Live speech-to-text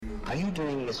Are you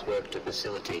doing this work to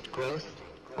facilitate growth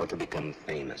or to become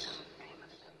famous?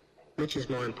 Which is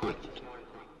more important,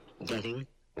 getting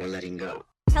or letting go?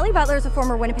 Kelly Butler is a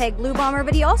former Winnipeg Blue Bomber,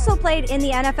 but he also played in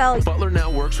the NFL. Butler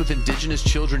now works with Indigenous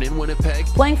children in Winnipeg.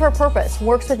 Playing for a Purpose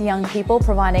works with young people,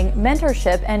 providing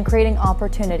mentorship and creating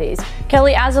opportunities.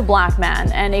 Kelly, as a black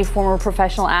man and a former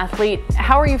professional athlete,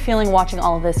 how are you feeling watching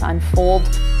all of this unfold?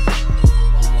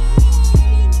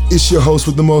 It's your host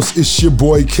with the most. It's your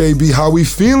boy KB. How we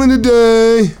feeling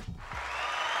today?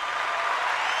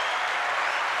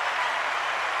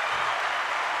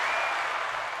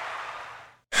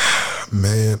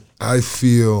 Man, I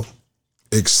feel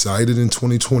excited in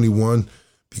 2021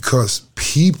 because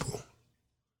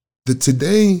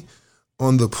today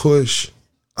on The Push,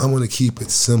 I want to keep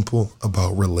it simple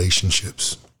about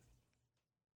relationships.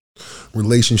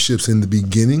 Relationships in the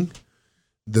beginning,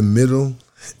 the middle,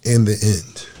 and the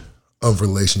end of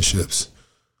relationships.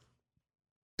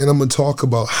 And I'm going to talk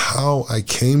about how I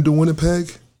came to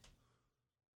Winnipeg.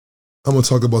 I'm going to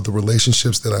talk about the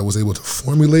relationships that I was able to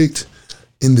formulate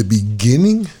in the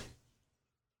beginning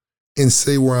and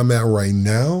say where I'm at right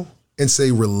now and say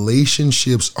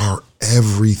relationships are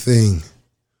everything.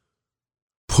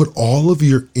 Put all of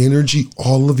your energy,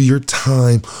 all of your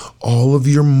time, all of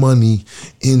your money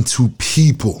into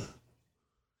people.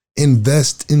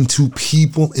 Invest into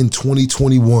people in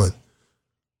 2021.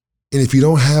 And if you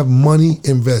don't have money,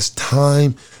 invest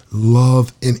time,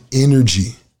 love, and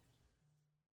energy.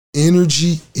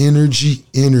 Energy.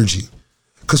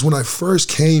 Because when I first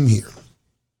came here,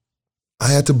 I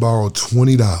had to borrow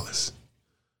 $20.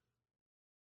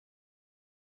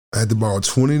 I had to borrow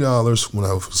 $20 when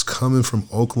I was coming from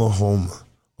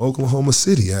Oklahoma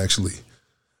City, actually.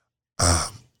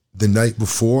 The night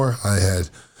before, I had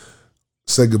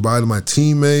said goodbye to my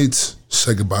teammates,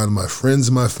 said goodbye to my friends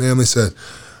and my family, said,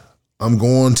 I'm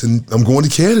going to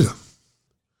Canada.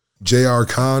 J.R.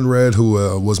 Conrad, who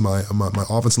was my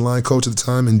offensive line coach at the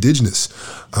time, Indigenous,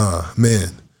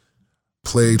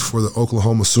 played for the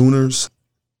Oklahoma Sooners.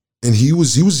 And he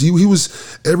was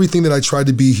everything that I tried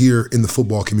to be here in the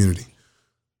football community.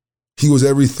 He was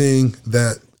everything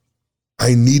that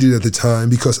I needed at the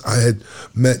time because I had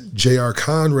met J.R.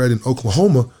 Conrad in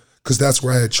Oklahoma because that's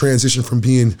where I had transitioned from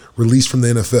being released from the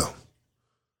NFL.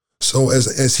 So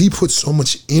as he put so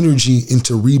much energy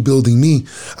into rebuilding me,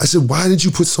 I said, why did you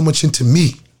put so much into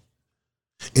me?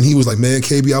 And he was like, man,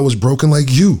 KB, I was broken like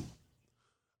you.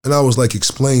 And I was like,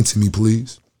 explain to me,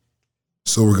 please.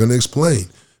 So we're going to explain.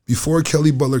 Before Kelly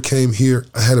Butler came here,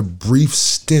 I had a brief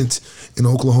stint in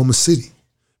Oklahoma City.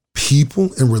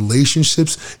 People and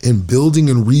relationships and building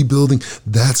and rebuilding,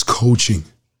 that's coaching.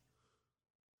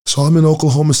 So I'm in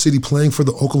Oklahoma City playing for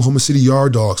the Oklahoma City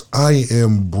Yard Dogs. I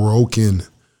am broken.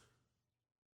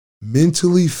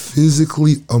 Mentally,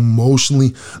 physically,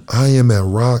 emotionally, I am at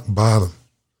rock bottom.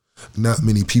 Not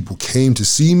many people came to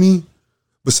see me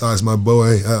besides my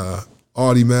boy,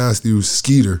 Audie Matthews,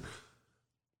 Skeeter.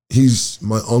 He's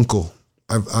my uncle.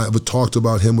 I've talked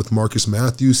about him with Marcus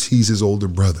Matthews. He's his older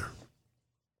brother.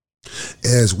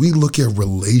 As we look at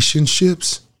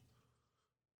relationships,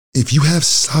 if you have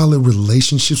solid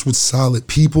relationships with solid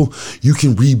people, you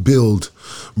can rebuild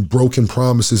broken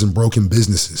promises and broken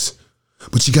businesses.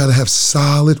 But you got to have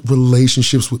solid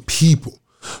relationships with people.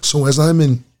 So as I'm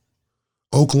in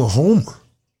Oklahoma,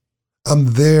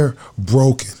 I'm there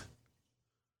broken.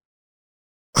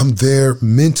 I'm there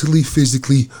mentally,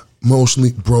 physically,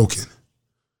 emotionally broken.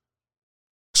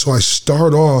 So I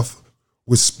start off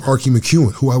with Sparky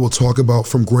McEwen, who I will talk about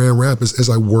from Grand Rapids as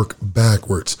I work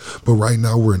backwards. But right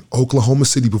now we're in Oklahoma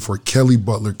City before Kelly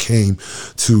Butler came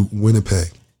to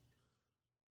Winnipeg.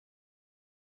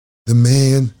 The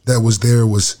man that was there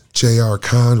was J.R.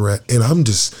 Conrad, and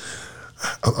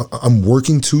I'm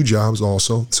working two jobs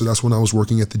also. So that's when I was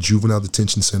working at the Juvenile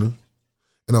Detention Center,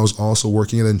 and I was also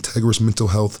working at Integris Mental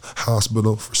Health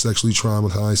Hospital for sexually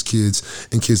traumatized kids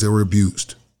and kids that were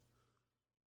abused.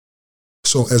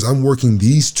 So as I'm working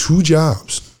these two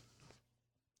jobs,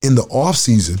 in the off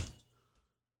season,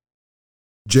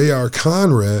 J.R.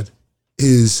 Conrad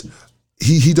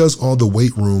he does all the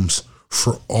weight rooms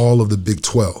for all of the Big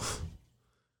 12.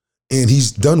 And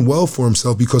he's done well for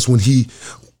himself because when he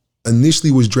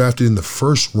initially was drafted in the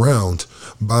first round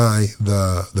by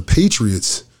the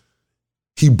Patriots,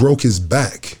 he broke his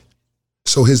back.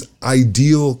 So his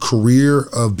ideal career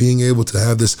of being able to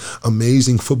have this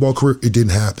amazing football career, it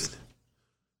didn't happen.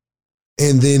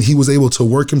 And then he was able to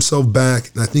work himself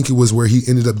back, and I think it was where he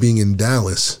ended up being in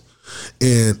Dallas.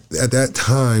 And at that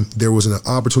time, there was an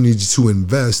opportunity to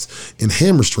invest in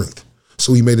Hammer Strength.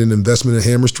 So he made an investment in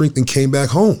Hammer Strength and came back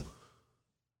home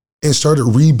and started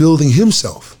rebuilding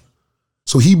himself.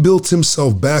 So he built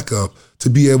himself back up to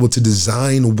be able to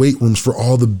design weight rooms for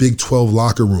all the Big 12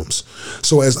 locker rooms.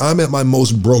 So as I'm at my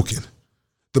most broken,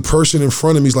 the person in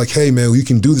front of me is like, hey man, you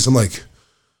can do this. I'm like,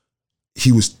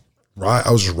 I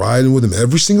was riding with him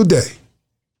every single day.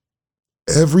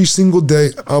 Every single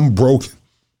day I'm broken.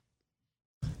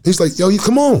 He's like, yo, you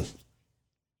come on.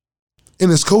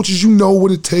 And as coaches, you know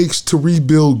what it takes to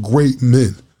rebuild great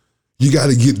men. You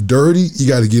got to get dirty, you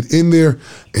got to get in there,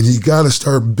 and you got to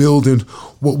start building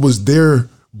what was there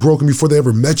broken before they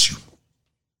ever met you.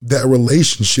 That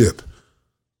relationship.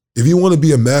 If you want to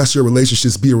be a master of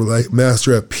relationships, be a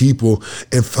master at people,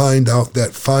 and find out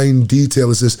that fine detail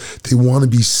is this: they want to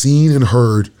be seen and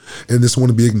heard, and just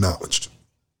want to be acknowledged.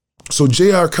 So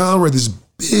J.R. Conrad, this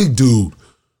big dude,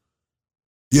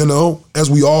 you know, as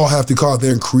we all have to go out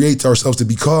there and create ourselves to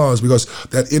because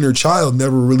that inner child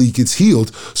never really gets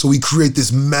healed. So we create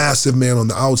this massive man on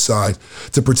the outside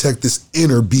to protect this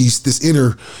inner beast, this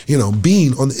inner,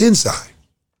 being on the inside.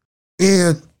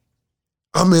 And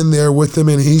I'm in there with him,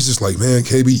 and he's just like, man,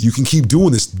 KB, you can keep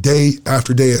doing this day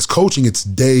after day. As coaching, it's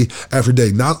day after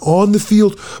day, not on the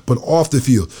field, but off the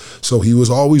field. So he was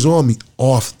always on me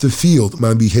off the field,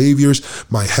 my behaviors,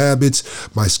 my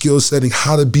habits, my skill setting,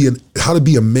 how to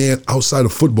be a man outside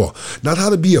of football, not how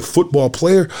to be a football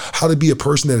player, how to be a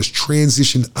person that has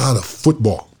transitioned out of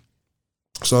football.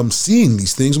 So I'm seeing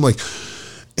these things. I'm like,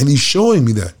 and he's showing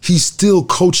me that he's still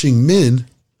coaching men.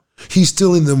 He's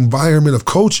still in the environment of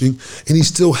coaching, and he's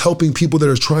still helping people that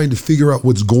are trying to figure out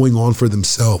what's going on for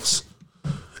themselves.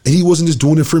 And he wasn't just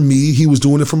doing it for me. He was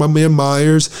doing it for my man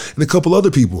Myers and a couple other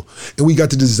people. And we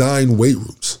got to design weight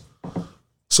rooms.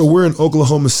 So we're in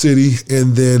Oklahoma City,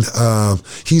 and then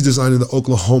he's designing the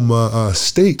Oklahoma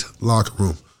State locker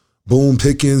room. Boone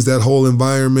Pickens, that whole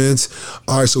environment.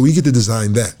 All right, so we get to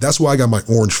design that. That's where I got my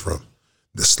orange from.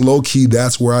 The slow key,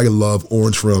 that's where I love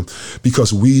orange from,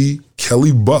 because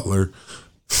Kelly Butler,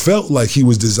 felt like he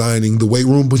was designing the weight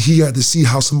room, but he had to see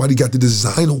how somebody got to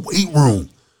design a weight room.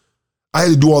 I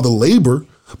had to do all the labor,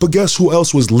 but guess who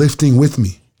else was lifting with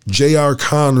me? J.R.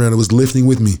 Conrad was lifting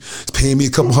with me. He's paying me a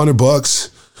couple $100,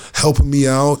 helping me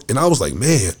out, and I was like,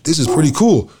 man, this is pretty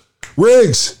cool.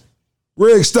 Riggs,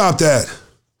 stop that.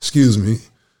 Excuse me.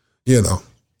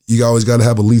 You always got to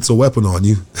have a lethal weapon on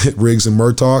you. Riggs and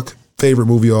Murtaugh. Favorite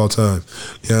movie of all time.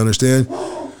 You understand?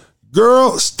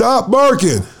 Girl, stop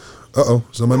barking. Uh-oh,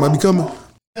 somebody might be coming.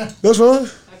 That's fine.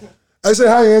 I say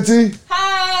hi, Auntie.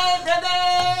 Hi,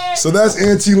 brother. So that's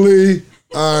Auntie Lee.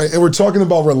 All right, and we're talking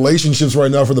about relationships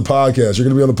right now for the podcast. You're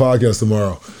going to be on the podcast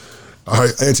tomorrow. All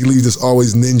right, Auntie Lee just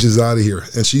always ninjas out of here.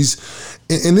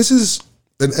 And this is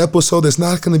an episode that's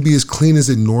not going to be as clean as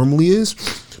it normally is,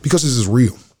 because this is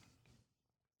real.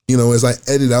 As I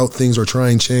edit out things or try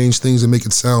and change things and make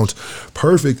it sound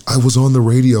perfect, I was on the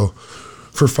radio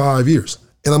for 5 years.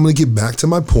 And I'm going to get back to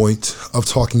my point of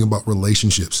talking about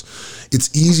relationships.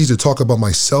 It's easy to talk about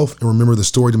myself and remember the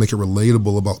story to make it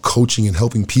relatable about coaching and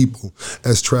helping people,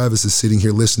 as Travis is sitting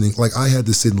here listening, like I had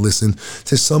to sit and listen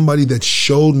to somebody that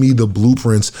showed me the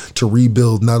blueprints to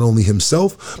rebuild not only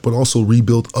himself, but also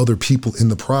rebuild other people in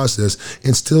the process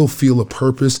and still feel a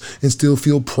purpose and still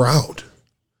feel proud.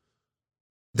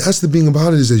 That's the thing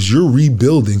about it, is as you're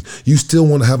rebuilding, you still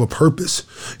want to have a purpose.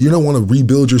 You don't want to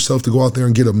rebuild yourself to go out there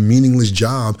and get a meaningless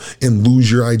job and lose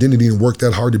your identity and work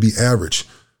that hard to be average.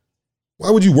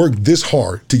 Why would you work this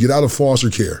hard to get out of foster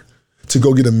care, to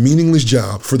go get a meaningless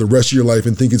job for the rest of your life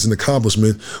and think it's an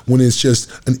accomplishment when it's just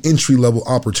an entry-level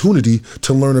opportunity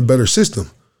to learn a better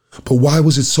system? But why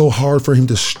was it so hard for him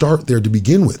to start there to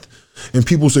begin with? And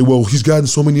people say, well, he's gotten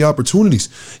so many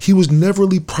opportunities. He was never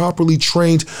really properly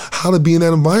trained how to be in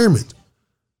that environment.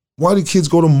 Why do kids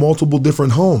go to multiple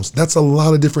different homes? That's a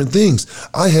lot of different things.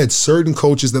 I had certain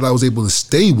coaches that I was able to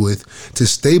stay with to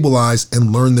stabilize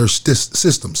and learn their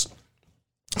systems.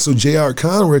 So J.R.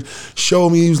 Conrad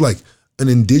showed me he was like an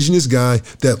indigenous guy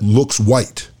that looks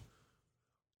white.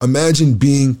 Imagine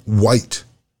being white,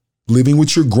 living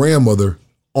with your grandmother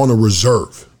on a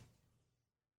reserve.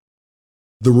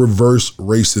 The reverse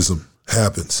racism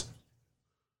happens.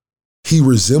 He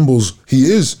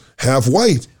is half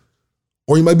white,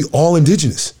 or he might be all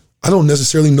indigenous. I don't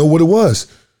necessarily know what it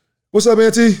was. What's up,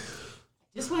 Auntie?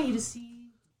 Just want you to see.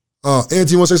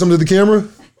 Auntie, you want to say something to the camera?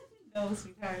 No,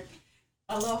 sweetheart.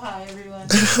 Aloha, everyone.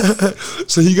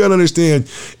 So you got to understand,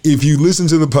 if you listen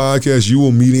to the podcast, you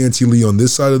will meet Auntie Lee on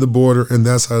this side of the border and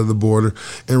that side of the border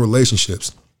in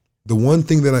relationships. The one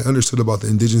thing that I understood about the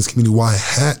indigenous community, why I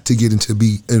had to get into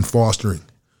fostering,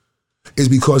 is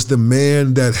because the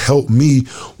man that helped me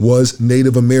was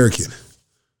Native American.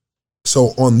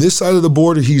 So on this side of the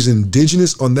border, he's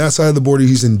indigenous. On that side of the border,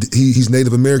 he's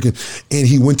Native American, and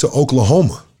he went to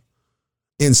Oklahoma.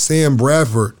 And Sam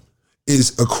Bradford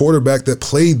is a quarterback that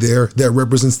played there that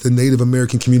represents the Native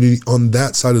American community on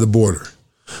that side of the border.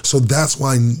 So that's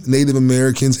why Native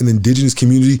Americans and indigenous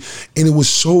community, and it was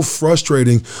so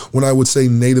frustrating when I would say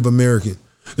Native American.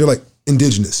 They're like,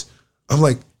 indigenous. I'm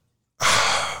like,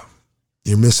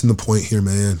 you're missing the point here,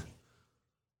 man.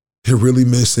 You're really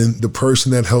missing. The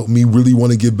person that helped me really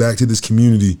want to give back to this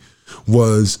community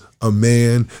was a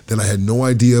man that I had no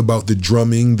idea about the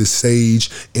drumming, the sage,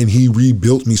 and he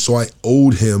rebuilt me. So I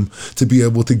owed him to be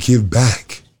able to give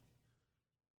back.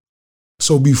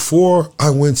 So before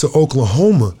I went to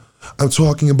Oklahoma, I'm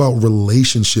talking about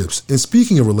relationships. And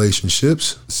speaking of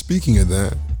relationships, speaking of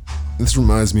that, this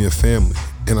reminds me of family.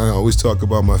 And I always talk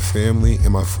about my family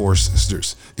and my four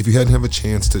sisters. If you hadn't have a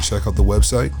chance to check out the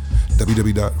website,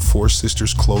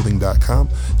 www.foursistersclothing.com,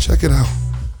 check it out.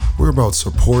 We're about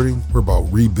supporting, we're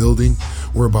about rebuilding,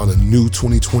 we're about a new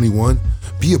 2021.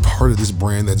 Be a part of this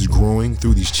brand that's growing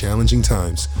through these challenging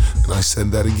times. And I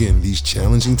said that again, these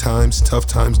challenging times, tough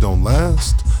times don't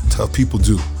last, tough people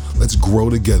do. Let's grow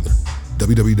together.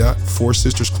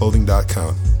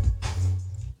 www.foursistersclothing.com.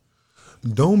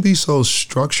 Don't be so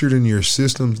structured in your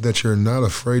systems that you're not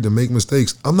afraid to make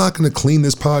mistakes. I'm not going to clean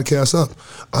this podcast up.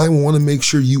 I want to make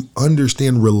sure you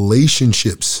understand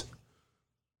relationships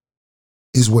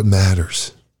is what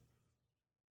matters.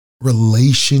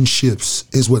 Relationships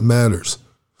is what matters.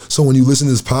 So when you listen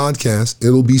to this podcast,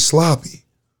 it'll be sloppy.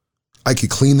 I could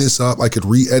clean this up. I could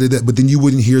re-edit it, but then you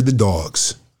wouldn't hear the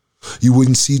dogs. You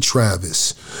wouldn't see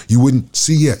Travis. You wouldn't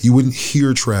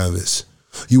hear Travis.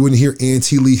 You wouldn't hear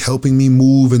Auntie Lee helping me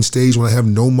move and stage when I have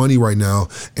no money right now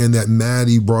and that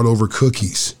Maddie brought over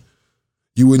cookies.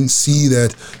 You wouldn't see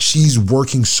that she's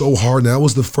working so hard. And that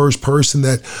was the first person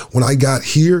that when I got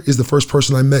here is the first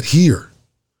person I met here.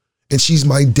 And she's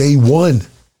my day one.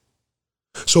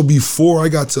 So before I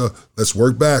got to, let's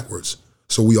work backwards.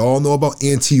 So we all know about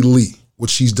Auntie Lee, what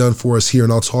she's done for us here.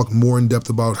 And I'll talk more in depth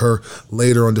about her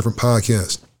later on different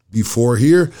podcasts. Before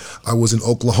here, I was in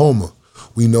Oklahoma.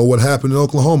 We know what happened in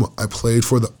Oklahoma. I played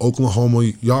for the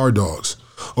Oklahoma Yard Dogs,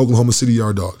 Oklahoma City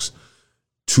Yard Dogs.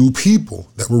 Two people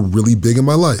that were really big in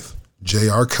my life,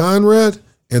 J.R. Conrad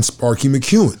and Sparky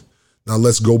McEwen. Now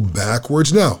let's go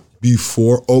backwards now.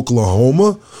 Before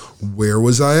Oklahoma, where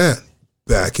was I at?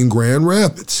 Back in Grand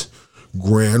Rapids.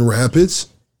 Grand Rapids,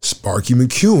 Sparky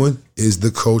McEwen is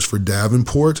the coach for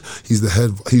Davenport. He's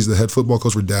the head football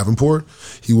coach for Davenport.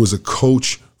 He was a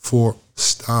coach for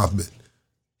Stop It.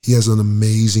 He has an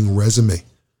amazing resume.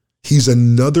 He's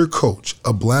another coach,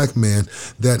 a black man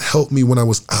that helped me when I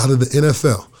was out of the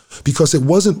NFL because it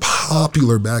wasn't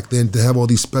popular back then to have all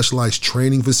these specialized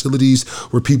training facilities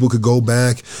where people could go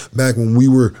back when we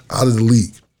were out of the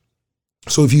league.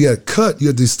 So if you got cut, you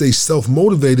had to stay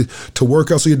self-motivated to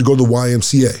work out. So you had to go to the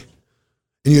YMCA.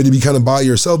 And you had to be kind of by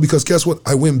yourself because guess what?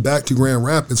 I went back to Grand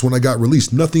Rapids when I got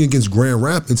released. Nothing against Grand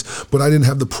Rapids, but I didn't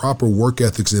have the proper work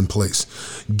ethics in place.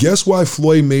 Guess why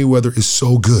Floyd Mayweather is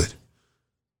so good?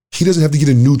 He doesn't have to get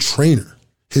a new trainer.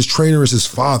 His trainer is his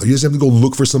father. He doesn't have to go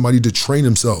look for somebody to train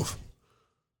himself.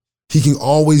 He can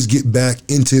always get back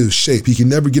into shape. He can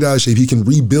never get out of shape. He can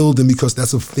rebuild them because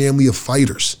that's a family of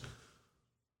fighters.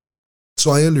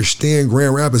 So I understand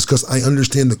Grand Rapids because I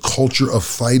understand the culture of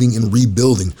fighting and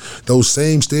rebuilding. Those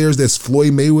same stairs that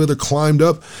Floyd Mayweather climbed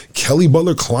up, Kelly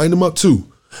Butler climbed them up too,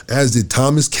 as did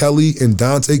Thomas Kelly and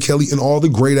Dante Kelly, and all the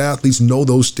great athletes know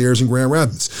those stairs in Grand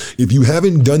Rapids. If you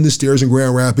haven't done the stairs in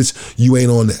Grand Rapids, you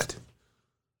ain't on that.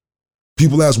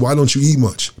 People ask, why don't you eat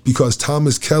much? Because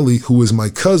Thomas Kelly, who is my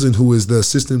cousin, who is the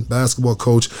assistant basketball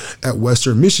coach at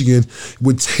Western Michigan,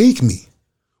 would take me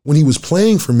when he was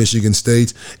playing for Michigan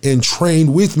State and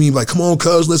trained with me, like, come on,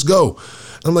 cuz, let's go.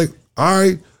 And I'm like, all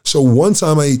right. So one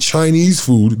time I ate Chinese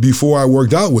food before I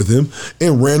worked out with him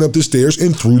and ran up the stairs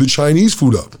and threw the Chinese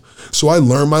food up. So I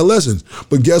learned my lessons.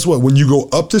 But guess what? When you go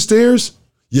up the stairs,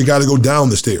 you got to go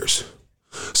down the stairs.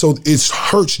 So it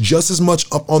hurts just as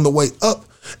much up on the way up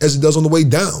as it does on the way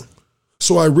down.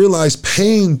 So I realized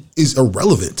pain is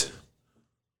irrelevant.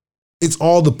 It's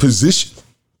all the position.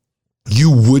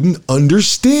 You wouldn't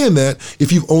understand that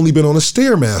if you've only been on a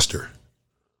Stairmaster.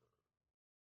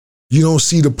 You don't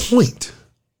see the point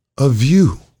of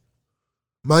view.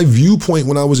 My viewpoint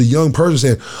when I was a young person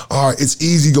saying, all right, it's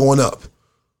easy going up.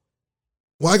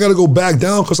 Well, I got to go back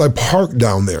down because I parked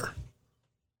down there.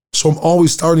 So I'm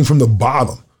always starting from the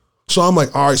bottom. So I'm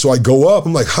like, all right, so I go up.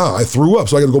 I'm like, I threw up.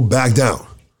 So I got to go back down.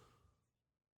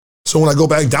 So when I go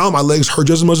back down, my legs hurt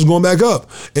just as much as going back up.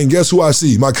 And guess who I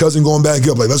see? My cousin going back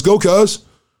up. Like, let's go, cuz.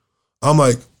 I'm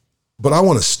like, but I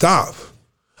want to stop.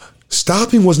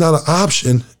 Stopping was not an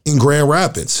option in Grand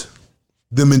Rapids.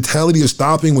 The mentality of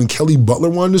stopping when Kelly Butler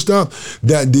wanted to stop,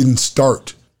 that didn't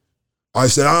start. I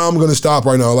said, I'm going to stop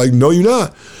right now. Like, no, you're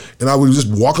not. And I would just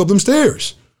walk up them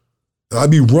stairs. And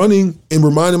I'd be running and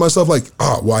reminding myself like,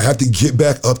 I have to get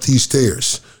back up these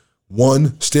stairs.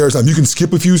 One stair at a time. You can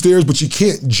skip a few stairs, but you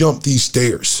can't jump these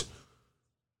stairs.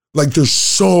 Like, there's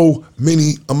so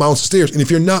many amounts of stairs. And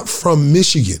if you're not from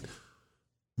Michigan,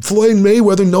 Floyd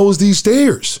Mayweather knows these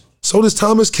stairs. So does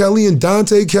Thomas Kelly and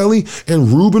Dante Kelly and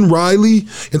Ruben Riley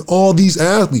and all these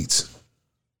athletes.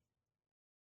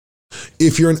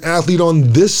 If you're an athlete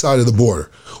on this side of the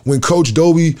border, when Coach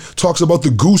Dobie talks about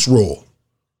the goose roll,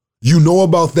 you know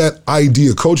about that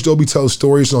idea. Coach Dobie tells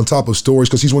stories on top of stories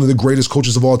because he's one of the greatest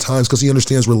coaches of all times because he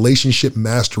understands relationship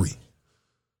mastery.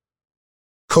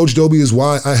 Coach Dobie is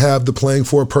why I have the Playing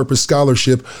for a Purpose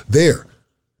scholarship there.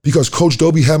 Because Coach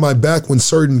Dobie had my back when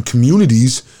certain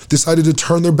communities decided to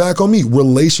turn their back on me.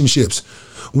 Relationships.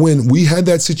 When we had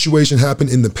that situation happen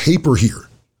in the paper here,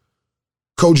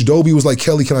 Coach Dobie was like,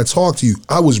 Kelly, can I talk to you?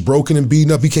 I was broken and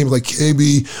beaten up. He came like,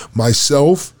 KB,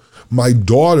 myself, my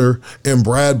daughter, and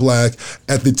Brad Black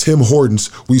at the Tim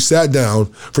Hortons. We sat down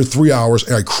for 3 hours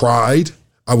and I cried.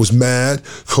 I was mad.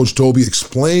 Coach Dobie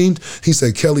explained. He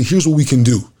said, Kelly, here's what we can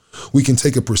do. We can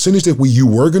take a percentage that you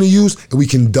were going to use and we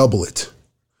can double it.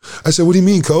 I said, what do you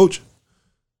mean, Coach?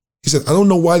 He said, I don't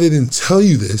know why they didn't tell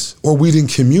you this or we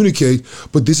didn't communicate,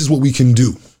 but this is what we can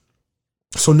do.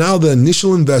 So now the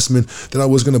initial investment that I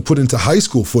was going to put into high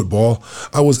school football,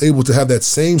 I was able to have that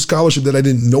same scholarship that I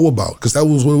didn't know about because that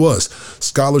was what it was.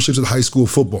 Scholarships at high school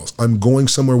football. I'm going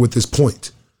somewhere with this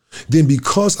point. Then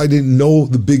because I didn't know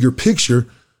the bigger picture,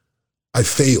 I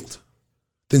failed.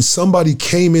 Then somebody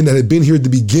came in that had been here at the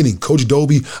beginning. Coach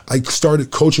Dobie, I started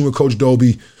coaching with Coach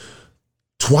Dobie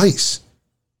twice.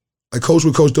 I coached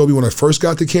with Coach Dobie when I first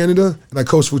got to Canada, and I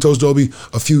coached with Coach Dobie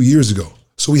a few years ago.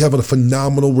 So we have a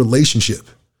phenomenal relationship.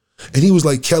 And he was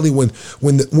like, Kelly, when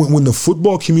the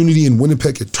football community in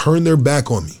Winnipeg had turned their back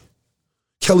on me,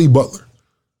 Kelly Butler,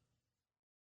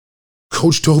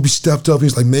 Coach Dobie stepped up. He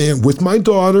was like, man, with my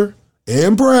daughter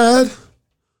and Brad,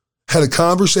 had a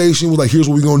conversation, was like, here's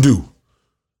what we're going to do.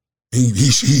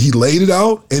 He laid it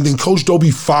out, and then Coach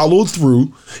Dobie followed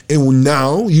through, and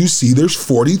now you see there's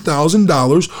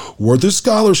 $40,000 worth of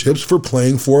scholarships for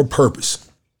Playing for a Purpose.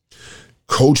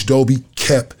 Coach Dobie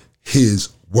kept his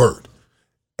word.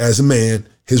 As a man,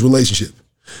 his relationship.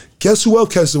 Guess who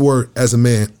else kept the word as a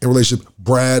man in relationship?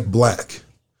 Brad Black.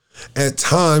 At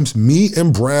times, me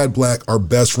and Brad Black are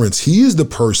best friends. He is the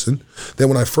person that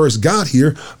when I first got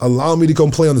here, allowed me to come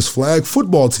play on this flag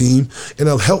football team and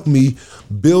helped me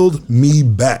build me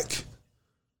back.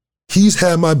 He's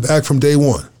had my back from day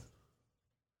one.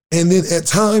 And then at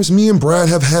times, me and Brad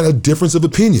have had a difference of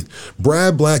opinion.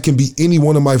 Brad Black can be any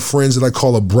one of my friends that I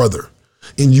call a brother.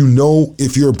 And you know,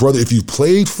 if you're a brother, if you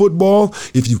played football,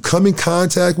 if you come in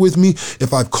contact with me,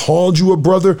 if I've called you a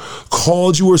brother,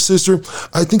 called you a sister,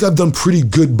 I think I've done pretty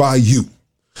good by you.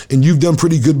 And you've done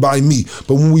pretty good by me.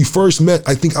 But when we first met,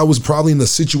 I think I was probably in a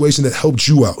situation that helped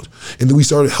you out. And then we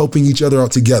started helping each other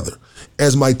out together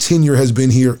as my tenure has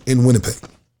been here in Winnipeg.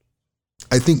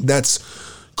 I think that's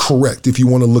correct if you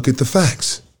want to look at the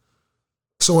facts.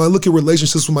 So I look at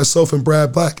relationships with myself and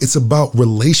Brad Black. It's about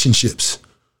relationships.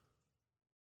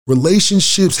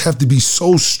 Relationships have to be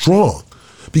so strong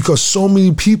because so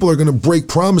many people are going to break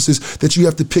promises that you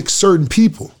have to pick certain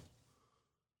people.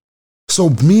 So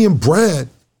me and Brad,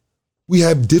 we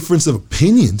have difference of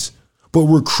opinions, but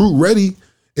Recruit Ready,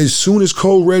 as soon as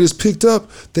Code Red is picked up,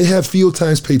 they have field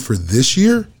times paid for this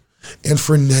year and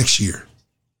for next year.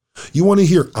 You want to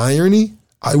hear irony?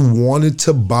 I wanted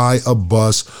to buy a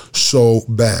bus so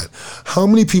bad. How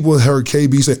many people have heard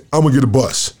KB say, I'm going to get a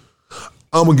bus.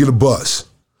 I'm going to get a bus.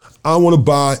 I want to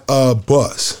buy a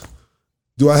bus.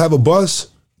 Do I have a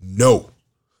bus? No.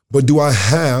 But do I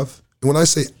have, and when I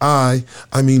say I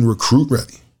mean Recruit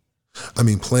Ready. I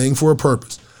mean Playing for a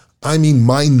Purpose. I mean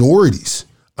minorities.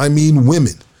 I mean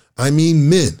women. I mean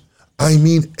men. I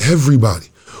mean everybody.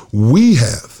 We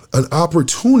have an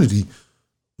opportunity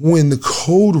when the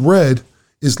Code Red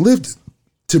is lifted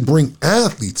to bring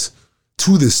athletes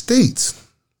to the States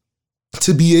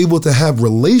to be able to have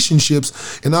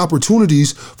relationships and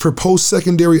opportunities for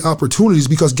post-secondary opportunities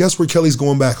because guess where Kelly's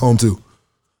going back home to?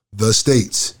 The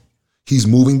States. He's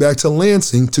moving back to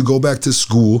Lansing to go back to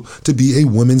school to be a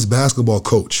women's basketball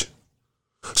coach.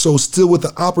 So still with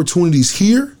the opportunities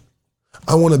here,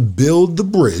 I want to build the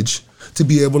bridge to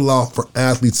be able to allow for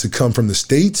athletes to come from the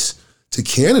States to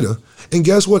Canada. And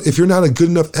guess what? If you're not a good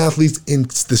enough athlete in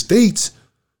the States,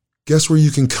 guess where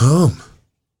you can come?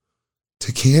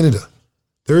 To Canada.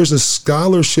 There's a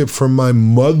scholarship from my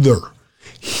mother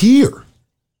here.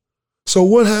 So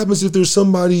what happens if there's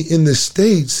somebody in the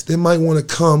States that might want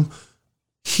to come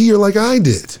here like I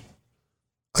did?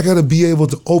 I got to be able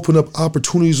to open up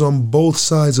opportunities on both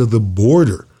sides of the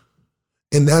border.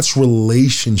 And that's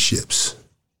relationships.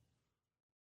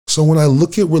 So when I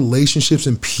look at relationships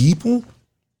and people,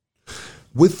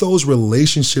 with those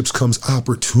relationships comes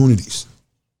opportunities.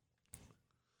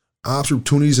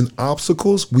 Opportunities and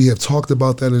obstacles, we have talked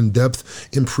about that in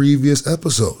depth in previous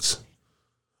episodes.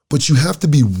 But you have to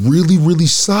be really, really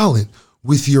solid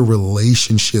with your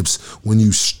relationships when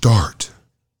you start.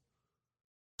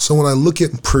 So when I look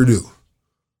at Purdue,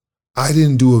 I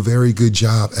didn't do a very good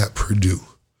job at Purdue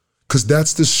because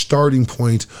that's the starting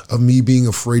point of me being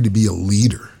afraid to be a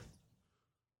leader.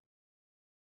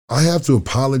 I have to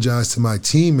apologize to my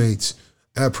teammates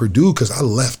at Purdue because I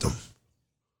left them.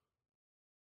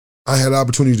 I had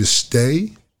opportunity to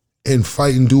stay and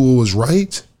fight and do what was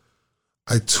right.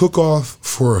 I took off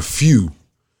for a few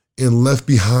and left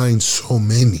behind so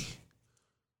many.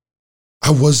 I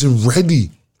wasn't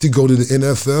ready to go to the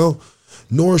NFL,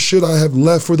 nor should I have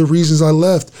left for the reasons I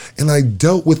left. And I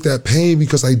dealt with that pain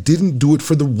because I didn't do it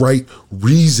for the right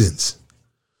reasons.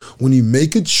 When you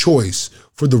make a choice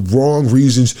for the wrong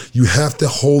reasons, you have to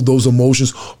hold those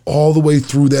emotions all the way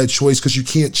through that choice because you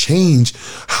can't change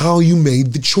how you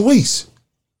made the choice.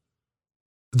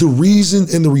 The reason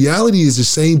and the reality is the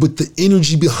same, but the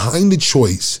energy behind the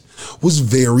choice was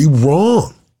very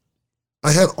wrong.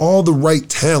 I had all the right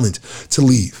talent to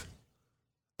leave.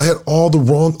 I had all the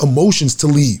wrong emotions to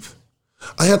leave.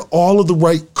 I had all of the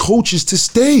right coaches to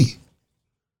stay.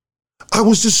 I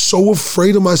was just so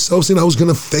afraid of myself saying I was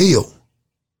going to fail.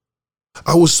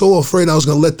 I was so afraid I was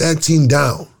going to let that team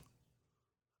down.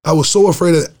 I was so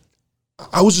afraid that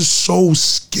I was just so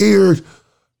scared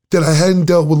that I hadn't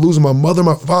dealt with losing my mother,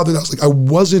 my father. And I was like, I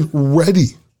wasn't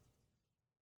ready.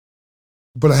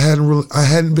 But I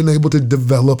hadn't been able to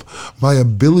develop my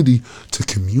ability to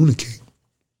communicate.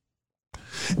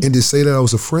 And to say that I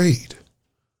was afraid.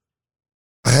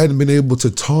 I hadn't been able to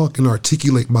talk and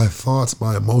articulate my thoughts,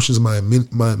 my emotions, my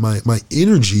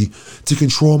energy to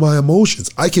control my emotions.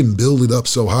 I can build it up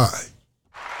so high.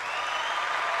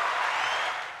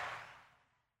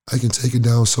 I can take it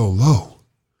down so low.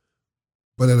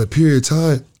 But at a period of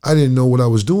time, I didn't know what I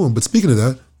was doing. But speaking of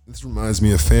that, this reminds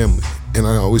me of family. And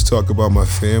I always talk about my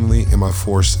family and my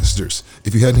four sisters.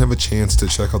 If you hadn't have a chance to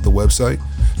check out the website,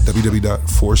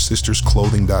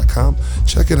 www.foursistersclothing.com,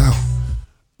 check it out.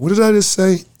 What did I just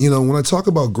say? You know, when I talk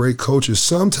about great coaches,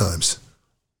 sometimes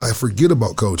I forget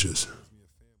about coaches.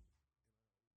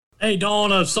 Hey,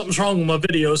 Dawn, something's wrong with my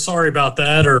video. Sorry about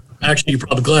that. Or actually, you're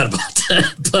probably glad about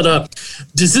that. But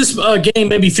does this game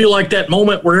maybe feel like that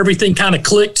moment where everything kind of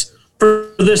clicked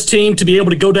for this team to be able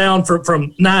to go down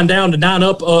from 9 down to 9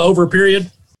 up over a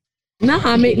period? No,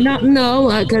 I mean,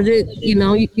 no, because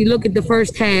you look at the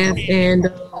first half,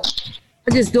 and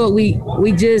I just thought we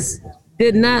just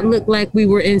did not look like we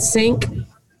were in sync.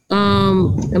 I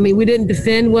mean, we didn't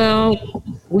defend well.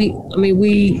 We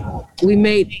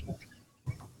made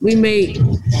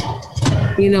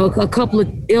a couple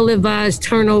of ill-advised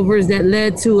turnovers that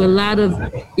led to a lot of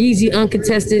easy,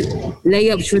 uncontested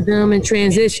layups for them in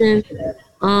transition.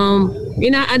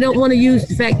 I don't want to use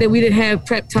the fact that we didn't have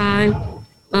prep time.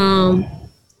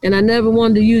 And I never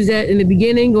wanted to use that in the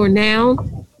beginning or now.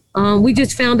 We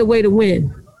just found a way to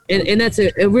win. And that's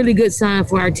a really good sign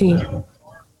for our team.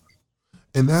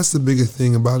 And that's the biggest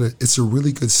thing about it. It's a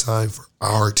really good sign for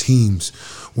our teams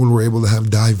when we're able to have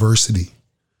diversity.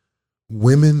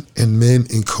 Women and men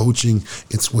in coaching,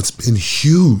 it's what's been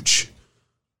huge.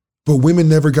 But women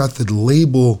never got the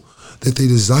label that they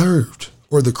deserved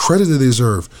or the credit that they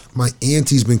deserve. My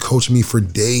auntie's been coaching me for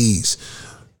days.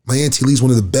 My Auntie Lee's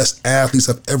one of the best athletes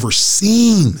I've ever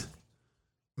seen.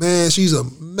 Man, she's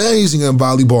amazing at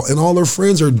volleyball, and all her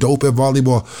friends are dope at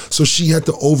volleyball. So she had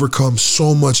to overcome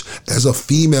so much as a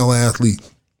female athlete.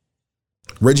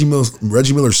 Reggie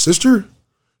Miller's sister,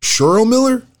 Cheryl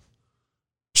Miller,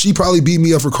 she probably beat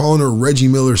me up for calling her Reggie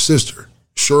Miller's sister,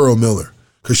 Cheryl Miller,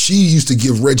 because she used to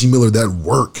give Reggie Miller that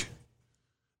work.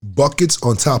 Buckets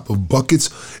on top of buckets.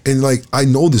 And I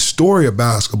know the story of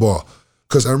basketball.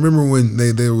 Because I remember when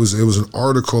it was an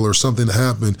article or something that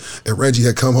happened, and Reggie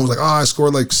had come home, was like, I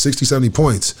scored 60, 70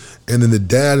 points. And then the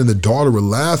dad and the daughter were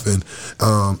laughing,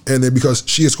 and then because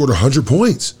she had scored 100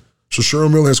 points. So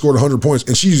Cheryl Miller had scored 100 points,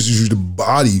 and she used to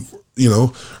body,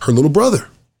 her little brother.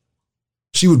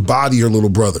 She would body her little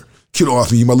brother. Get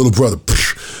off me, you my little brother.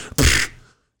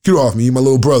 Get off me, you my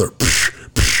little brother.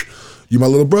 You my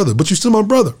little brother, but you still my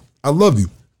brother. I love you,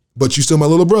 but you still my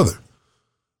little brother.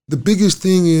 The biggest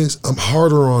thing is I'm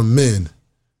harder on men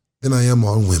than I am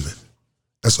on women.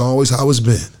 That's always how it's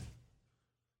been.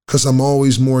 Because I'm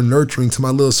always more nurturing to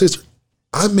my little sister.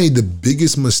 I made the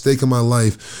biggest mistake of my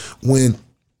life when,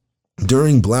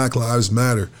 during Black Lives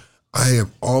Matter, I have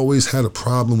always had a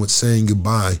problem with saying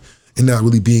goodbye and not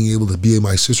really being able to be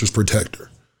my sister's protector.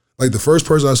 Like the first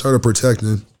person I started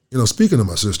protecting, speaking of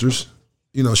my sisters,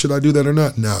 should I do that or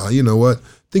not? Nah, you know what?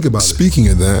 Think about it. Speaking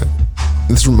of that,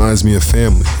 this reminds me of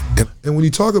family. And when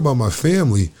you talk about my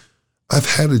family, I've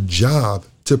had a job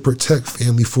to protect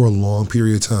family for a long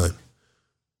period of time.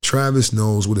 Travis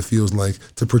knows what it feels like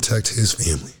to protect his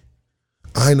family.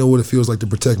 I know what it feels like to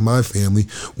protect my family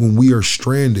when we are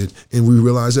stranded and we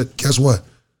realize that, guess what?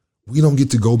 We don't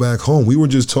get to go back home. We were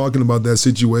just talking about that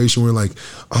situation where like,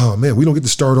 oh man, we don't get to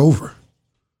start over.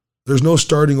 There's no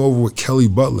starting over with Kelly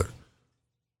Butler.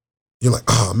 You're like,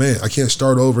 oh man, I can't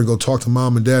start over and go talk to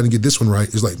mom and dad and get this one right.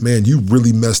 It's like, man, you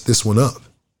really messed this one up.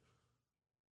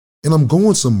 And I'm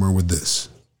going somewhere with this.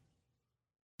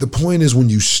 The point is when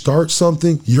you start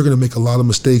something, you're going to make a lot of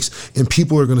mistakes and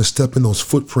people are going to step in those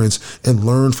footprints and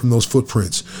learn from those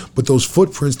footprints. But those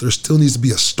footprints, there still needs to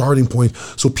be a starting point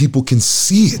so people can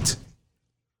see it.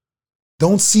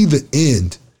 Don't see the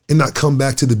end and not come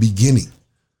back to the beginning.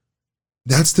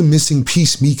 That's the missing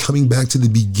piece, me coming back to the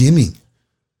beginning.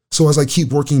 So as I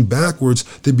keep working backwards,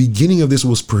 the beginning of this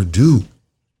was Purdue.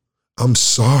 I'm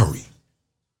sorry.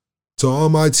 To all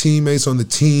my teammates on the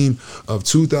team of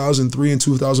 2003 and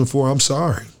 2004, I'm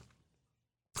sorry.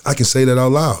 I can say that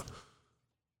out loud.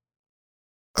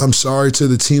 I'm sorry to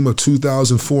the team of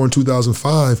 2004 and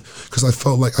 2005 because I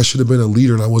felt like I should have been a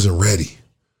leader and I wasn't ready.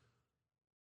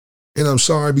 And I'm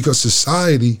sorry because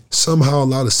society somehow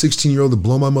allowed a 16-year-old to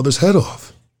blow my mother's head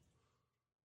off.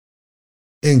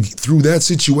 And through that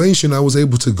situation, I was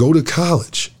able to go to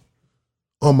college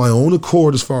on my own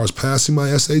accord as far as passing my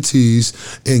SATs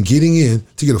and getting in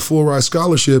to get a full ride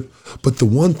scholarship. But the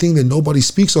one thing that nobody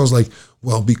speaks on is like,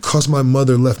 well, because my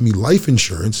mother left me life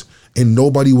insurance and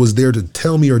nobody was there to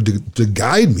tell me or to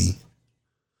guide me,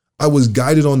 I was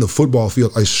guided on the football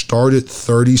field. I started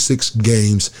 36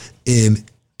 games in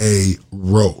a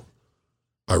row.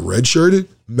 I redshirted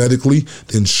medically,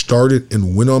 then started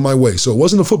and went on my way. So it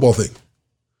wasn't a football thing.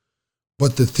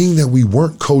 But the thing that we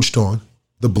weren't coached on,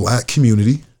 the Black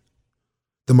community,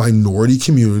 the minority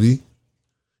community,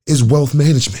 is wealth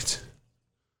management.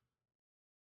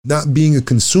 Not being a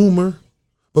consumer,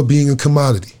 but being a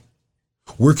commodity.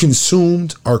 We're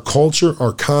consumed, our culture,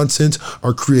 our content,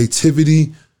 our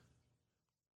creativity.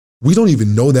 We don't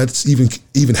even know that's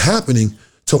even happening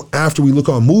till after we look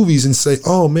on movies and say,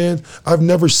 oh man, I've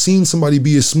never seen somebody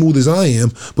be as smooth as I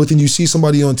am. But then you see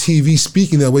somebody on TV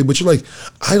speaking that way, but you're like,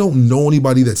 I don't know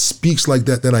anybody that speaks like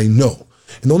that I know.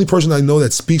 And the only person I know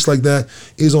that speaks like that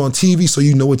is on TV, so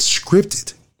you know it's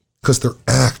scripted because they're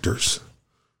actors.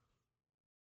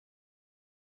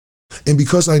 And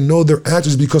because I know they're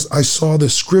actors, because I saw the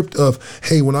script of,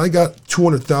 hey, when I got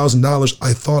 $200,000,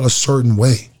 I thought a certain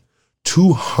way.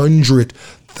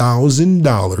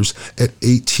 $200,000 at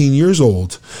 18 years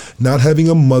old, not having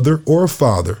a mother or a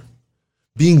father,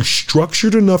 being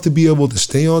structured enough to be able to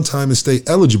stay on time and stay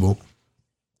eligible,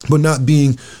 but not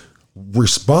being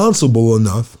responsible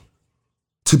enough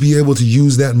to be able to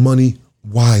use that money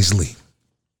wisely.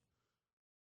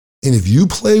 And if you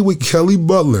play with Kelly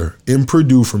Butler in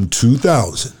Purdue from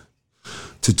 2000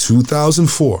 to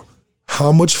 2004,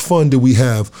 how much fun did we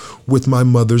have with my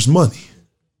mother's money?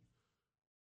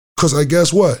 Because I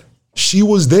guess what? She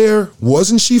was there,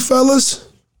 wasn't she, fellas?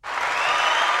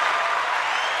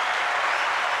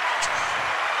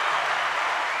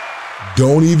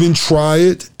 Don't even try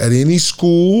it at any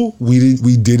school. We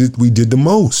did the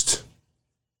most.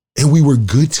 And we were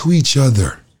good to each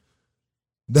other.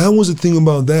 That was the thing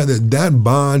about that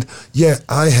bond. Yeah,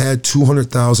 I had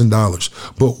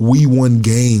 $200,000, but we won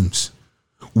games.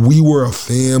 We were a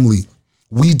family.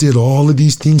 We did all of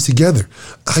these things together.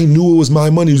 I knew it was my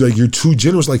money. He was like, you're too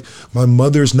generous. Like, my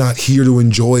mother's not here to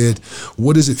enjoy it.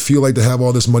 What does it feel like to have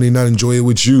all this money and not enjoy it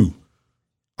with you?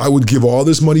 I would give all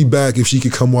this money back if she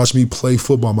could come watch me play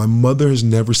football. My mother has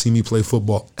never seen me play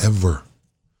football ever.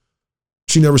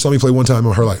 She never saw me play one time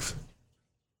in her life.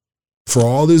 For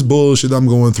all this bullshit I'm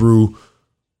going through,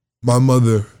 my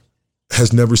mother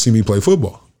has never seen me play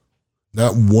football.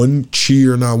 Not one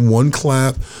cheer, not one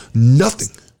clap, nothing.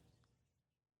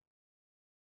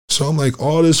 So I'm like,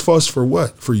 all this fuss for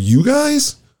what? For you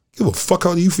guys? Give a fuck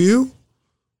how you feel?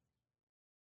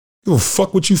 Give a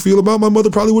fuck what you feel about? My mother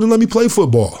probably wouldn't let me play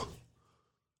football.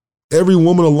 Every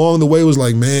woman along the way was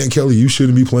like, man, Kelly, you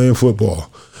shouldn't be playing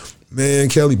football. Man,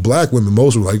 Kelly, black women,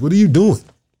 most were like, what are you doing?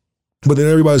 But then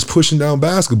everybody's pushing down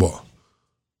basketball.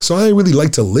 So I ain't really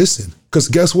like to listen. Because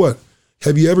guess what?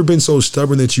 Have you ever been so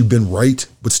stubborn that you've been right,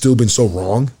 but still been so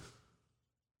wrong?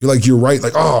 You're right,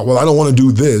 like, oh, well, I don't want to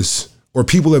do this. Or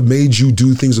people have made you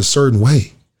do things a certain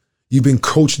way. You've been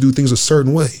coached to do things a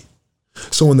certain way.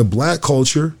 So in the black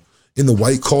culture, in the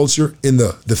white culture, in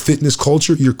the fitness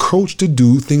culture, you're coached to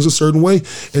do things a certain way.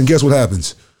 And guess what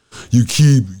happens? You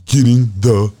keep getting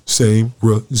the same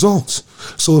results.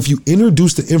 So if you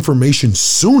introduce the information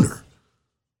sooner,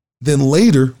 then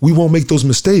later we won't make those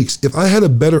mistakes. If I had a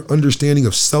better understanding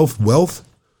of self-wealth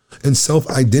and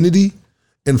self-identity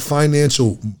and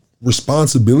financial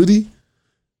responsibility,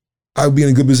 I would be in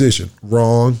a good position.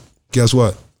 Wrong. Guess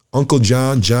what? Uncle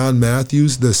John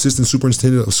Matthews, the assistant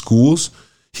superintendent of schools,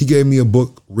 he gave me a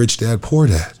book, Rich Dad, Poor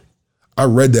Dad. I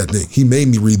read that thing. He made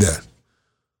me read that.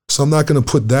 So I'm not going to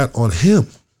put that on him.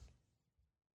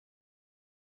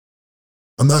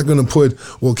 I'm not going to put,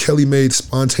 well, Kelly made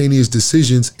spontaneous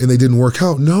decisions and they didn't work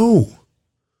out. No.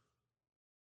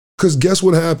 Because guess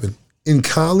what happened? In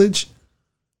college,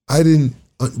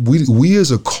 we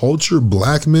as a culture,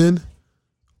 black men,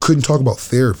 couldn't talk about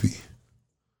therapy.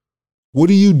 What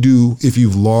do you do if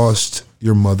you've lost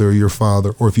your mother or your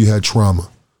father, or if you had trauma?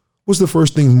 What's the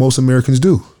first thing most Americans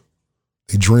do?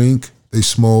 They drink, they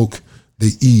smoke, they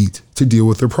eat to deal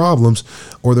with their problems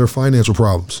or their financial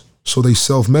problems. So they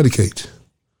self-medicate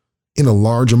in a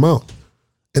large amount.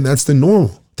 And that's the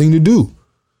normal thing to do.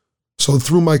 So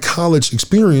through my college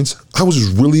experience, I was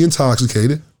just really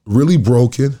intoxicated, really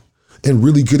broken, and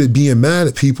really good at being mad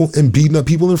at people and beating up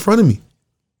people in front of me.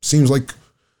 Seems like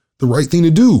the right thing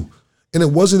to do. And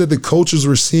it wasn't that the coaches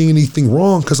were seeing anything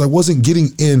wrong, because I wasn't getting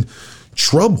in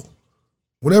trouble.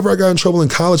 Whenever I got in trouble in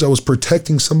college, I was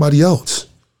protecting somebody else.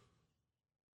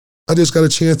 I just got a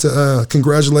chance to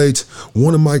congratulate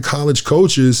one of my college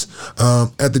coaches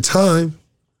at the time,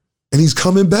 and he's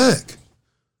coming back.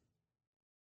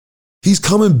 He's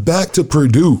coming back to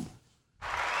Purdue.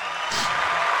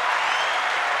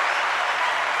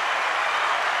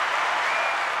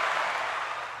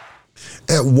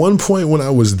 At one point when I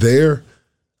was there,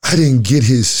 I didn't get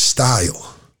his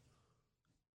style.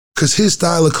 Because his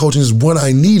style of coaching is what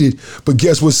I needed, but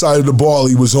guess what side of the ball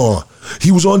he was on?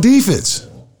 He was on defense.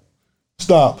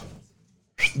 Stop.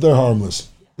 They're harmless.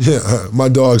 Yeah, my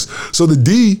dogs. So the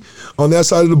D on that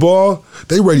side of the ball,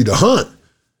 they ready to hunt.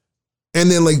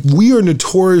 And then we are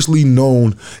notoriously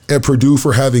known at Purdue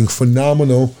for having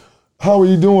phenomenal. How are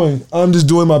you doing? I'm just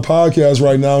doing my podcast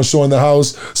right now, showing the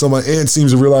house. So my aunt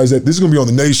seems to realize that this is going to be on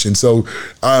the nation. So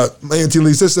my Auntie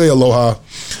Lisa, say aloha.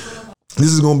 This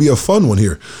is going to be a fun one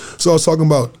here. So I was talking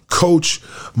about Coach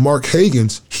Mark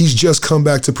Hagens. He's just come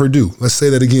back to Purdue. Let's say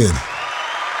that again.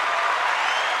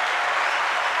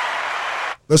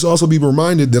 Let's also be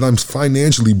reminded that I'm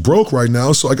financially broke right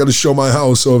now, so I got to show my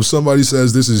house. So if somebody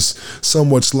says this is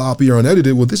somewhat sloppy or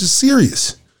unedited, well, this is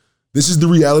serious. This is the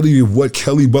reality of what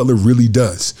Kelly Butler really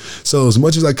does. So as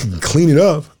much as I can clean it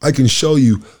up, I can show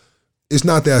you it's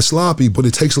not that sloppy, but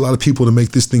it takes a lot of people to make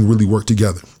this thing really work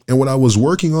together. And what I was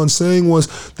working on saying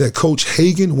was that Coach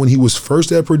Hagen, when he was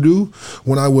first at Purdue,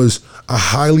 when I was a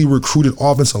highly recruited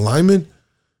offensive lineman,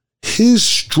 his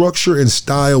structure and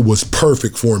style was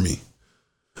perfect for me.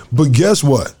 But guess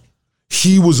what?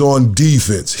 He was on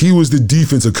defense. He was the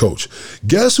defensive coach.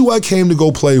 Guess who I came to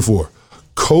go play for?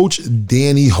 Coach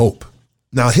Danny Hope.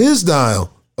 Now, his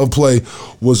style of play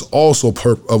was also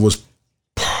was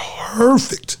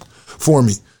perfect for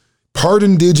me. Part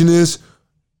indigenous,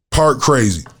 part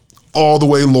crazy, all the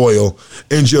way loyal,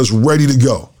 and just ready to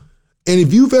go. And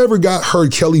if you've ever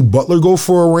heard Kelly Butler go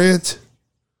for a rant,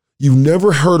 you've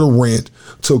never heard a rant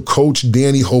till Coach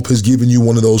Danny Hope has given you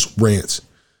one of those rants.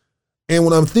 And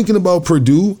when I'm thinking about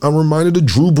Purdue, I'm reminded of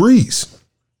Drew Brees.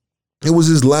 It was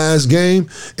his last game,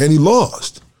 and he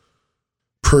lost.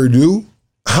 Purdue,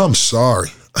 I'm sorry.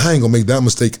 I ain't gonna make that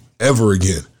mistake ever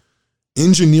again.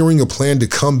 Engineering a plan to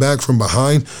come back from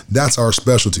behind, that's our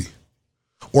specialty.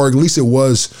 Or at least it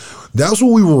was. That's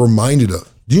what we were reminded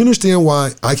of. Do you understand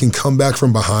why I can come back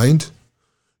from behind?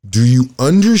 Do you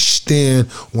understand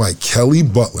why Kelly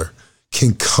Butler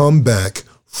can come back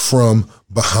from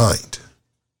behind?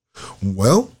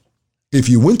 Well, if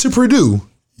you went to Purdue,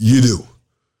 you do.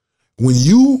 When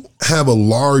you have a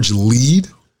large lead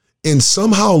and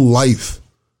somehow life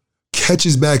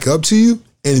catches back up to you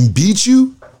and beats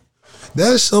you,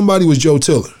 that somebody was Joe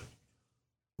Tiller.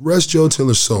 Rest Joe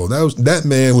Tiller's soul. That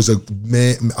man was a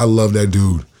man. I love that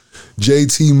dude.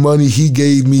 JT Money, he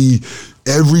gave me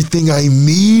everything I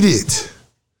needed.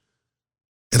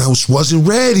 And I wasn't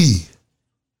ready.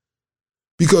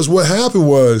 Because what happened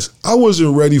was I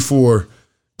wasn't ready for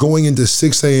going into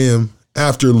 6 a.m.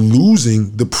 after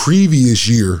losing the previous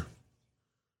year.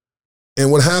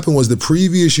 And what happened was the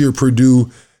previous year Purdue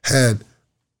had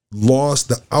lost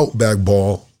the Outback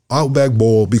Bowl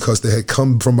because they had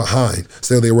come from behind.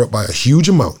 So they were up by a huge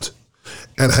amount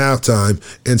at halftime,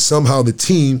 and somehow the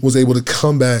team was able to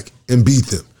come back and beat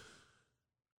them.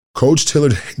 Coach Tiller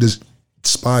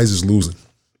despises losing,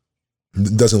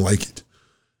 doesn't like it.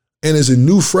 And as a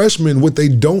new freshman, what they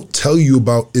don't tell you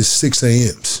about is 6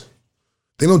 a.m.s.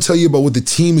 They don't tell you about what the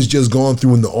team has just gone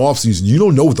through in the offseason. You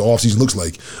don't know what the offseason looks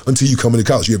like until you come into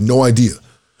college. You have no idea.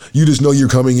 You just know you're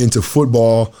coming into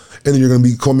football, and then you're going to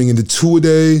be coming into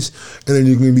two-a-days, and then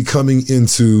you're going to be coming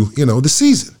into, the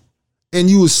season. And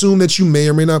you assume that you may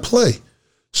or may not play.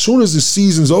 Soon as the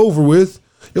season's over with,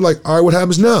 you're like, all right, what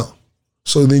happens now?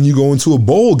 So then you go into a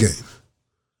bowl game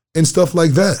and stuff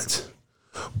like that.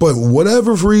 But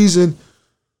whatever reason,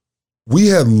 we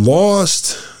had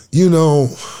lost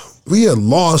the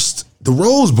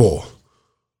Rose Bowl.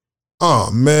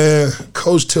 Oh, man,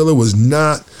 Coach Tiller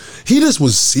he just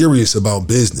was serious about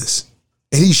business.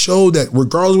 And he showed that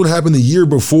regardless of what happened the year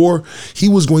before, he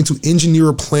was going to engineer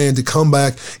a plan to come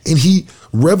back, and he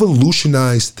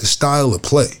revolutionized the style of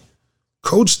play.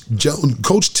 Coach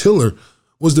Tiller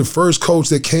was the first coach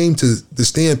that came to the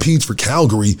Stampedes for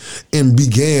Calgary and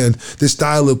began the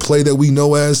style of play that we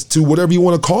know as to whatever you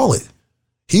want to call it.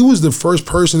 He was the first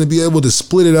person to be able to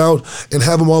split it out and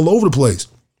have them all over the place.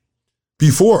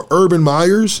 Before Urban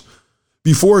Myers,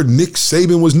 before Nick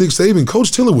Saban was Nick Saban,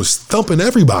 Coach Tiller was thumping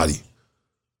everybody.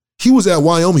 He was at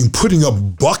Wyoming putting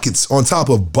up buckets on top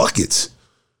of buckets.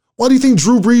 Why do you think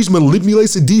Drew Brees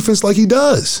manipulates the defense like he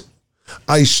does?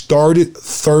 I started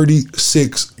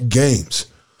 36 games.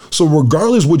 So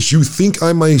regardless what you think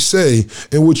I may say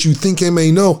and what you think I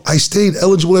may know, I stayed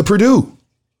eligible at Purdue.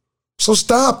 So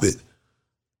stop it.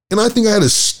 And I think I had a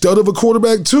stud of a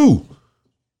quarterback too.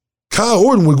 Kyle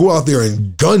Orton would go out there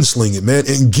and gunsling it, man,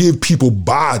 and give people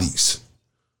bodies.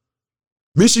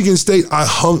 Michigan State, I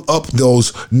hung up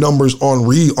those numbers on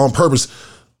Reed on purpose.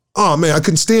 Oh, man, I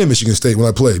couldn't stand Michigan State when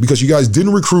I played because you guys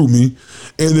didn't recruit me,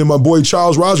 and then my boy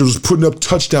Charles Rogers was putting up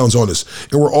touchdowns on us,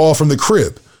 and we're all from the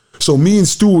crib. So me and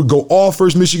Stu would go all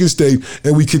first Michigan State,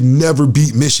 and we could never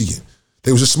beat Michigan.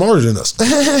 They was just smarter than us.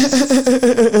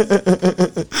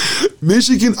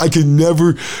 Michigan, I could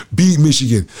never beat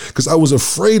Michigan because I was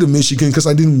afraid of Michigan because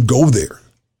I didn't go there.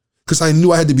 Because I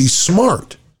knew I had to be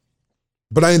smart.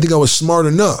 But I didn't think I was smart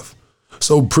enough.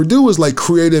 So Purdue was like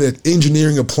creating and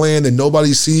engineering a plan that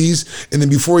nobody sees. And then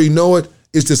before you know it,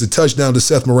 it's just a touchdown to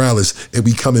Seth Morales and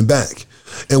we coming back.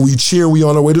 And we cheer, we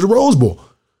on our way to the Rose Bowl.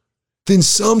 Then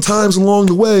sometimes along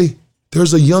the way,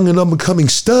 there's a young and up-and-coming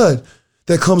stud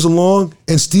that comes along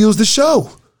and steals the show.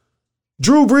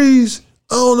 Drew Brees,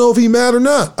 I don't know if he mad or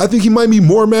not. I think he might be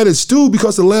more mad at Stu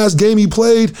because the last game he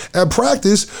played at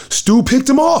practice, Stu picked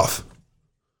him off.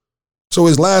 So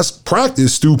his last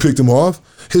practice, Stu picked him off.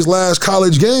 His last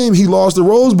college game, he lost the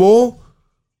Rose Bowl.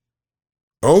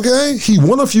 Okay, he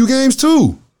won a few games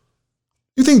too.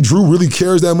 You think Drew really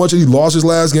cares that much that he lost his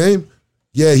last game?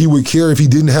 Yeah, he would care if he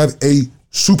didn't have a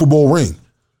Super Bowl ring.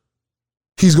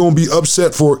 He's going to be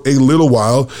upset for a little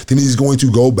while. Then he's going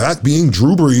to go back being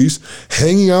Drew Brees,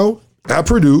 hanging out at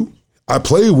Purdue. I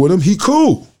played with him. He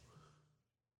cool.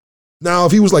 Now,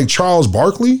 if he was like Charles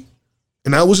Barkley,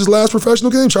 and that was his last professional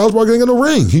game, Charles Barkley ain't got no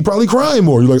ring. He probably crying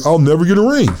more. You're like, I'll never get a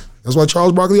ring. That's why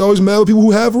Charles Barkley always mad with people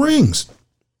who have rings.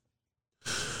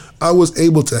 I was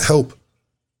able to help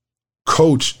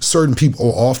coach certain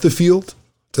people off the field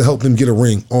to help them get a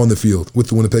ring on the field with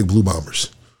the Winnipeg Blue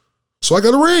Bombers. So I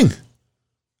got a ring.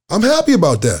 I'm happy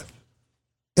about that.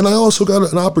 And I also got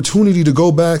an opportunity to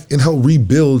go back and help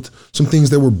rebuild some things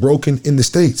that were broken in the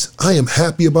States. I am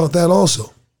happy about that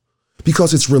also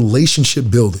because it's relationship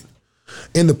building.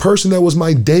 And the person that was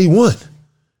my day one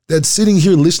that's sitting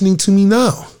here listening to me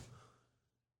now,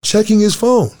 checking his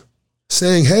phone,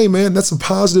 saying, hey, man, that's a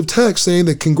positive text saying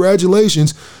that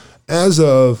congratulations, as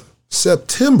of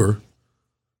September,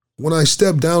 when I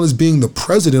step down as being the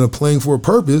president of Playing for a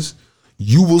Purpose,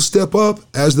 you will step up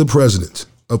as the president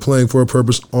of Playing for a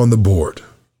Purpose on the board.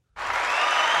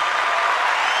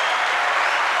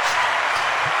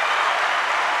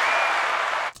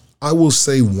 I will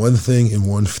say one thing and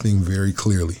one thing very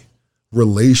clearly.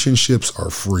 Relationships are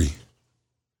free.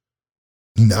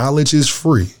 Knowledge is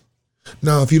free.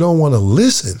 Now, if you don't want to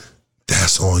listen,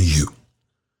 that's on you.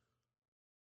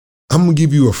 I'm going to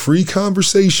give you a free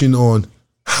conversation on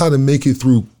how to make it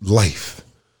through life.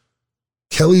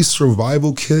 Kelly's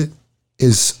survival kit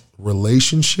is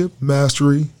relationship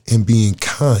mastery and being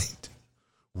kind,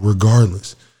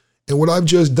 regardless. And what I've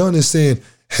just done is saying,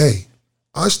 hey,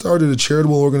 I started a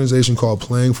charitable organization called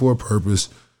Playing for a Purpose.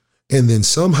 And then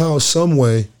somehow, some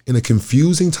way, in a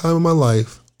confusing time of my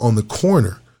life, on the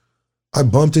corner, I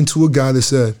bumped into a guy that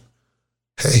said,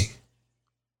 hey,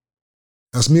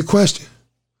 ask me a question.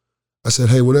 I said,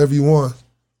 hey, whatever you want.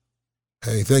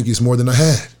 Hey, thank you. It's more than I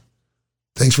had.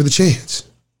 Thanks for the chance.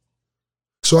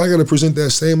 So I got to present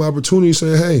that same opportunity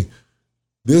saying, hey,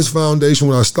 this foundation,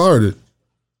 when I started,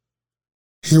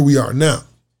 here we are now.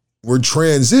 We're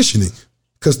transitioning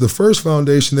because the first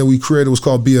foundation that we created was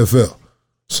called BFL.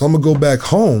 So I'm going to go back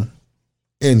home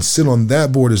and sit on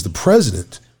that board as the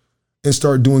president and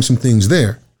start doing some things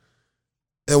there.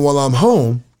 And while I'm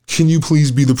home, can you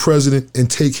please be the president and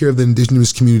take care of the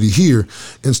indigenous community here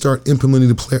and start implementing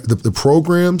the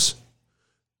programs,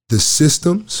 the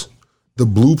systems, the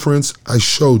blueprints I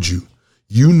showed you.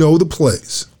 You know the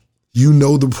plays, you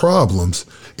know the problems,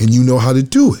 and you know how to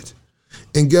do it.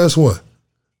 And guess what?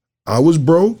 I was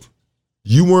broke.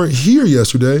 You weren't here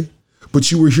yesterday,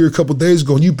 but you were here a couple days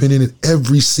ago and you've been in it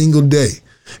every single day.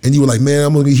 And you were like, man,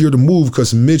 I'm going to be here to move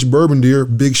because Mitch Burbandier,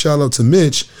 big shout out to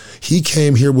Mitch, he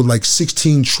came here with like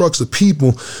 16 trucks of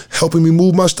people helping me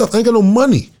move my stuff. I ain't got no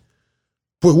money.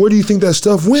 But where do you think that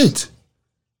stuff went?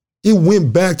 It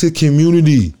went back to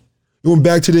community. It went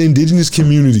back to the indigenous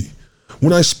community.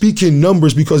 When I speak in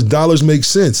numbers because dollars make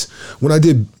sense. When I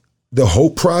did the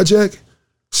Hope Project,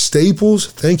 Staples,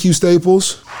 thank you,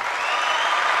 Staples.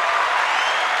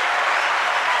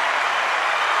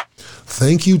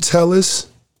 Thank you, Telus.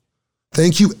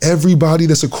 Thank you, everybody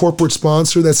that's a corporate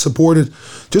sponsor that's supported.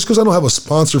 Just because I don't have a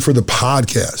sponsor for the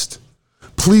podcast,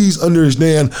 please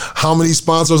understand how many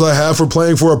sponsors I have for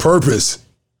Playing for a Purpose.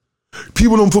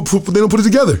 People don't put it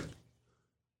together.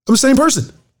 I'm the same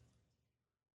person.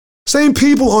 Same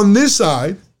people on this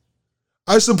side.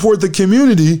 I support the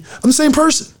community. I'm the same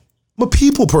person. I'm a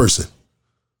people person.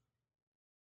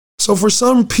 So for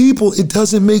some people, it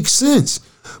doesn't make sense.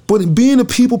 But being a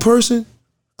people person,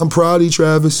 I'm proud of you,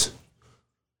 Travis.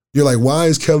 You're like, why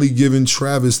is Kelly giving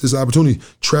Travis this opportunity?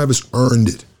 Travis earned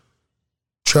it.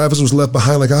 Travis was left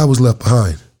behind like I was left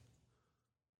behind.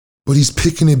 But he's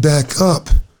picking it back up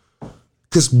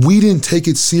because we didn't take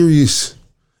it serious.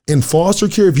 In foster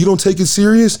care, if you don't take it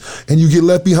serious and you get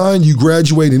left behind, you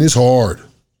graduate and it's hard.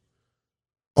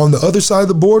 On the other side of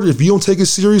the border, if you don't take it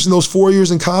serious in those 4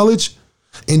 years in college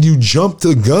and you jump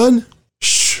the gun,